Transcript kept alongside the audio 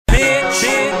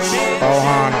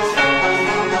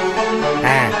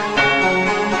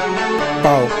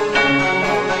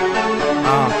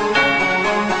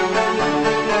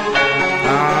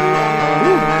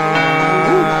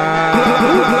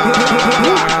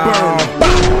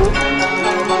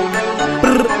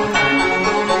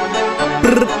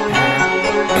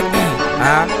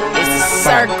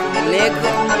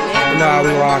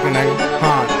talking, nigga.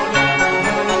 Huh?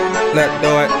 Let's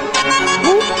do it.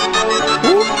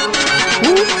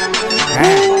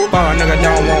 Fuck nigga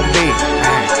don't want beef.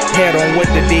 Head on with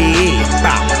the DE.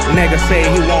 Nigga say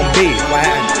he want beef.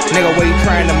 Nigga, where you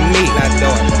trying to meet? Let's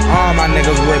do it. All my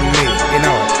niggas with me, you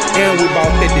know it. And we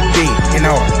both 50 deep, you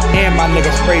know it. And my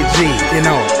nigga straight G, you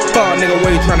know it. Fuck nigga,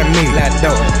 where you trying to meet? Let's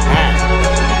do it.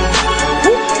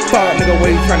 Fuck nigga,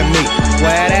 where you trying to meet?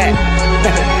 Where that?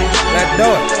 Let's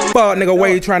do it. Fuck nigga,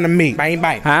 where you trying to meet? Bang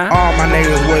bang. All my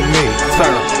niggas with me,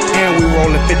 sir. And we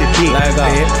rollin' 50 deep,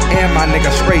 and my nigga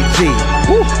straight G.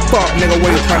 Fuck nigga,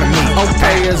 where you trying to meet?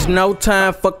 Okay, it's no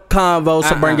time for convo,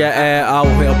 so bring your ass out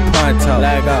here pronto.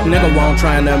 Nigga won't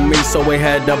trying to meet, so we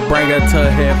had to bring her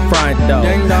to his front door.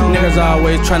 Niggas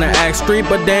always trying to act street,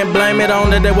 but then blame it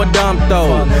on that they were dumb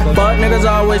though. Fuck niggas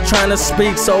always trying to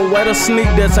speak, so where the sneak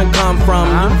this and come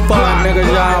from? Fuck niggas,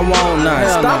 y'all want none.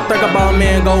 Stop thinking about me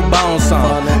and go bounce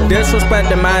some.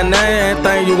 Disrespecting my name,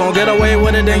 think you gon' get away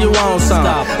with it, then you want some.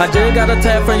 I just got a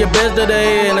tap from your bitch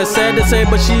today, and it's sad to say,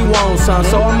 but she wants some.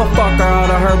 So I'ma fuck her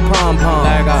out of her pom-pom.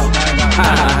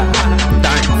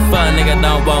 Fuck nigga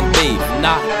don't want beef.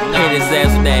 Hit his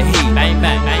ass with that heat.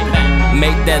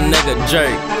 Make that nigga jerk.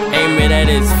 Aim it at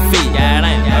his feet.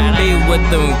 I be with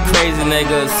them crazy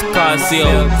niggas,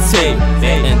 Scarcio-T.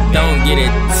 And don't get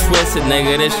it twisted,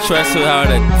 nigga. This trust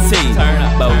without a T.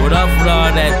 But what up with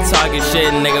all that talking shit,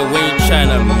 nigga, when you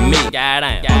tryna meet?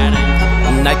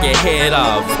 Knock your head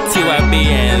off,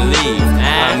 TYB and leave.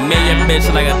 I made your bitch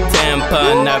like a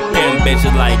tampon, not pin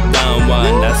bitches like dumb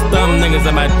one. That's dumb niggas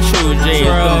in my true G's,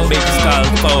 them bitches call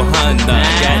 400.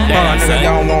 Goddamn, nigga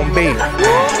don't want beef.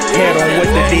 Head on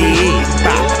with the DE.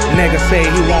 Nigga say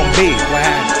he want beef.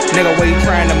 Nigga, where you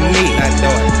trying to meet?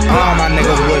 All my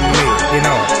niggas with me, you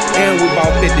know. And we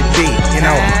bout 50 deep, you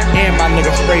know. And my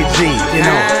nigga straight G, you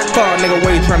know. Fuck nigga,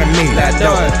 where you trying to meet? Let's do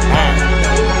it.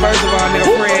 First of all, nigga,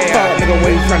 Fred. Fuck nigga,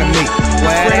 where you trying to meet?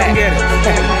 Fred, get it.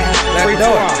 Let's do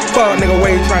it. Fuck nigga,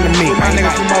 where you trying to meet? My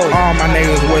niggas from Moses. All my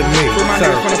niggas with me,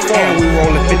 sir. And we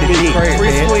rollin' 50 deep.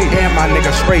 And my nigga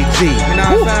straight G. You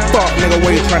know what I'm saying? Fuck nigga,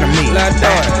 where you trying to meet? Let's do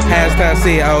it. Hashtag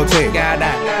COT.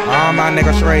 All my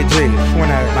niggas straight G.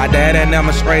 My dad and them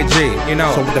are straight G. You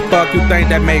know. So what the fuck you think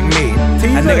that make me?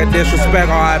 A nigga disrespect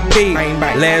RIP.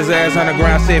 Lay his ass on the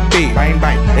ground, sit feet.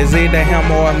 It's either him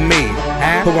or me.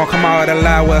 Who gon' come out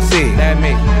alive, we'll see. That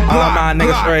me. All my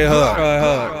niggas straight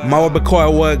hood. Mo McCoy,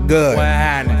 what good?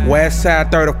 West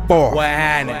Side 34.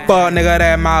 Fuck nigga,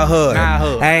 that my hood.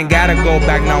 I ain't gotta go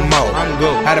back no more.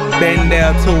 I done been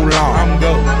there too long.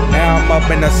 Now I'm up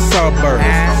in the suburbs,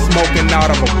 smoking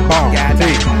out of a bomb.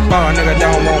 Fuck nigga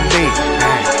don't want beef.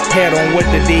 Head on with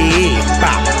the DE.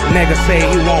 Nigga say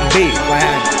he want beef.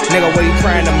 Nigga, where you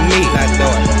trying to meet?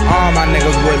 All my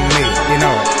niggas with me, you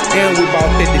know. And we bout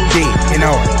 50 deep, you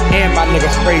know. And my nigga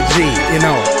straight G, you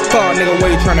know. Fuck nigga,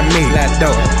 where you trying to meet? Let's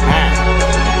do it.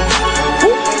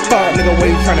 Fuck nigga, where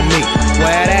you trying to meet?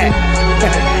 Where that?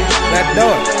 Let's do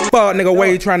it. Fuck nigga, where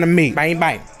you trying to meet? Bang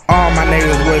bang. All my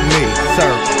niggas with me,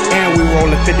 sir. And we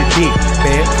rollin' 50 deep,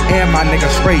 bitch. And my nigga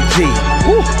straight G.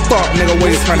 Fuck nigga,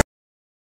 where you trying to